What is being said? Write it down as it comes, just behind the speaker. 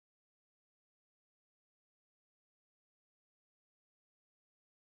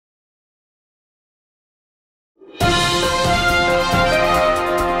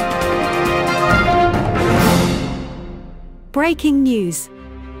Breaking news.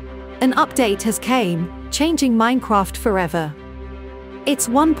 An update has came, changing Minecraft forever. It's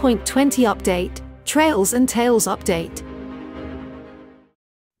 1.20 update, Trails and Tales update.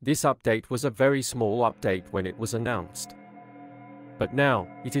 This update was a very small update when it was announced. But now,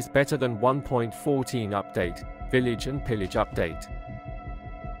 it is better than 1.14 update, Village and Pillage update.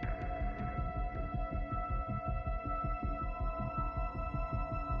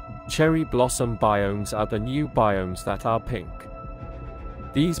 Cherry blossom biomes are the new biomes that are pink.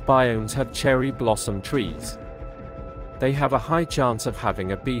 These biomes have cherry blossom trees. They have a high chance of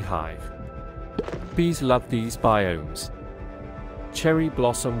having a beehive. Bees love these biomes. Cherry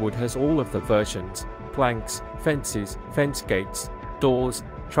blossom wood has all of the versions: planks, fences, fence gates, doors,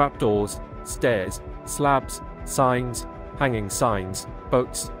 trapdoors, stairs, slabs, signs, hanging signs,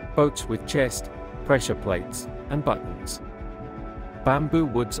 boats with chest, pressure plates, and buttons. Bamboo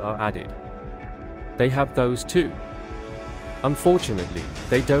woods are added. They have those too. Unfortunately,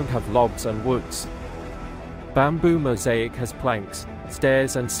 they don't have logs and woods. Bamboo mosaic has planks,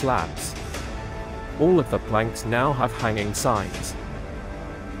 stairs and slabs. All of the planks now have hanging signs.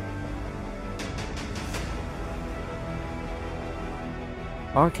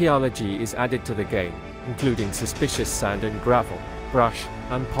 Archaeology is added to the game, including suspicious sand and gravel, brush,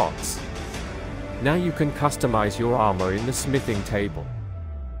 and pots. Now you can customize your armor in the smithing table.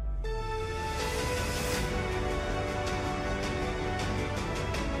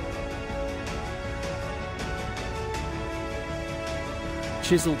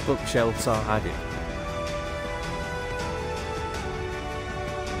 Chiseled bookshelves are added.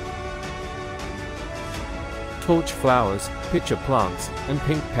 Torch flowers, pitcher plants, and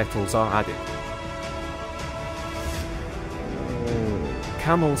pink petals are added.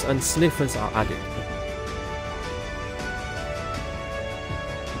 Camels and sniffers are added.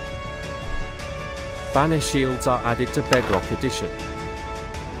 Banner shields are added to Bedrock Edition.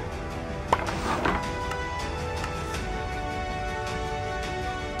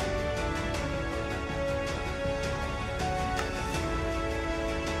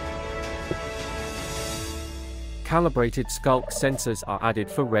 Calibrated sculk sensors are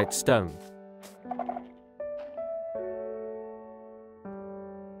added for redstone.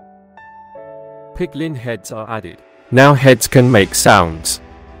 Piglin heads are added. Now heads can make sounds.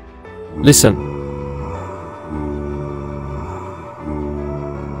 Listen.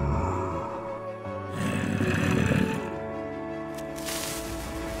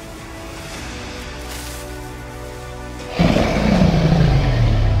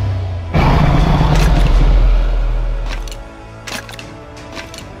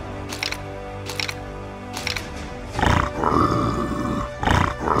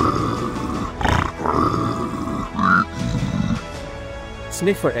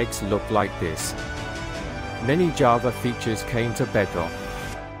 Sniffer eggs look like this. Many Java features came to Bedrock.